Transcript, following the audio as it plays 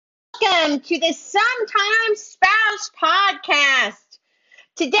welcome to the Sometimes Spouse podcast.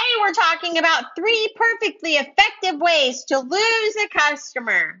 Today we're talking about 3 perfectly effective ways to lose a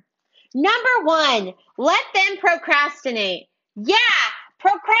customer. Number 1, let them procrastinate. Yeah,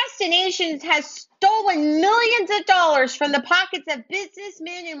 procrastination has stolen millions of dollars from the pockets of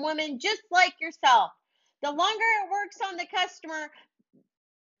businessmen and women just like yourself. The longer it works on the customer, the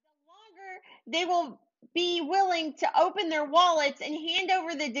longer they will be willing to open their wallets and hand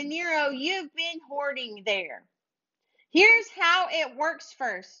over the dinero you've been hoarding there. Here's how it works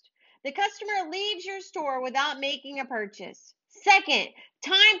first. The customer leaves your store without making a purchase. Second,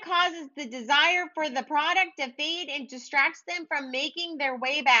 time causes the desire for the product to fade and distracts them from making their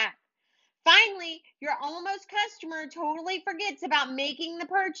way back. Finally, your almost customer totally forgets about making the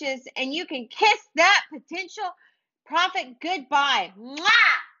purchase and you can kiss that potential profit goodbye.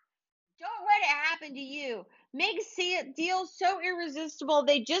 Mwah! Don't let it happen to you. Make deals so irresistible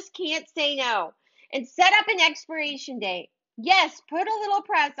they just can't say no. And set up an expiration date. Yes, put a little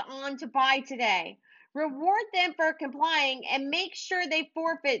press on to buy today. Reward them for complying and make sure they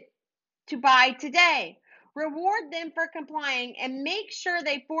forfeit to buy today. Reward them for complying and make sure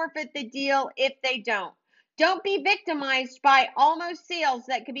they forfeit the deal if they don't. Don't be victimized by almost sales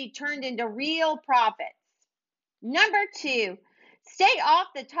that could be turned into real profits. Number 2, stay off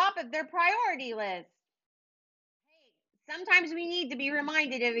the top of their priority list. Hey, sometimes we need to be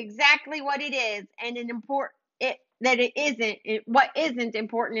reminded of exactly what it is and what isn't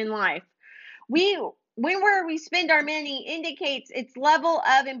important in life. Where we spend our money indicates its level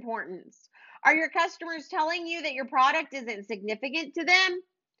of importance. Are your customers telling you that your product isn't significant to them?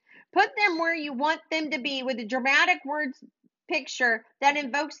 Put them where you want them to be with a dramatic words picture that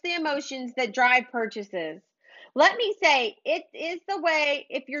invokes the emotions that drive purchases. Let me say, it is the way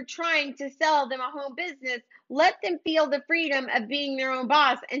if you're trying to sell them a home business, let them feel the freedom of being their own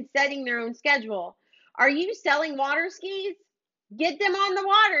boss and setting their own schedule. Are you selling water skis? Get them on the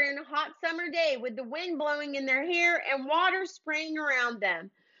water in a hot summer day with the wind blowing in their hair and water spraying around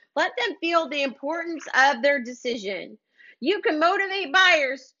them. Let them feel the importance of their decision. You can motivate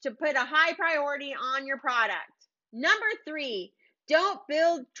buyers to put a high priority on your product. Number 3, don't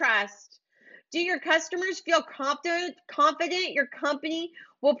build trust. Do your customers feel confident your company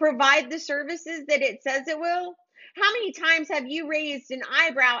will provide the services that it says it will? How many times have you raised an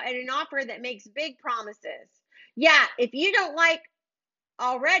eyebrow at an offer that makes big promises? Yeah, if you don't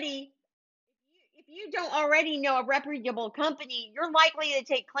already know a reputable company, you're likely to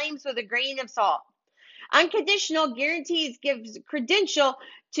take claims with a grain of salt. Unconditional guarantees gives credential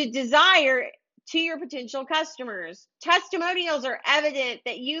to desire to your potential customers. Testimonials are evident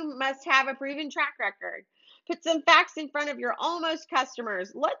that you must have a proven track record. Put some facts in front of your almost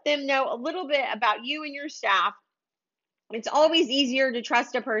customers. Let them know a little bit about you and your staff. It's always easier to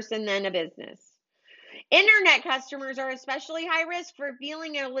trust a person than a business. Internet customers are especially high risk for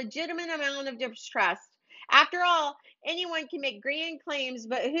feeling a legitimate amount of distrust. After all, anyone can make grand claims,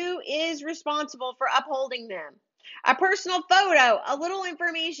 but who is responsible for upholding them? A personal photo, a little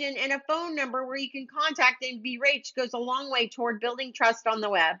information, and a phone number where you can contact and be reached goes a long way toward building trust on the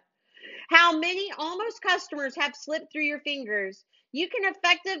web. How many almost customers have slipped through your fingers? You can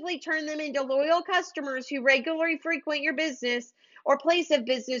effectively turn them into loyal customers who regularly frequent your business or place of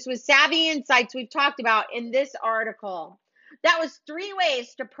business with savvy insights we've talked about in this article. That was 3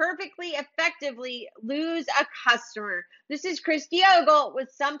 ways to perfectly effectively lose a customer. This is Christy Ogle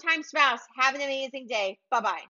with Sometimes Spouse. Have an amazing day. Bye-bye.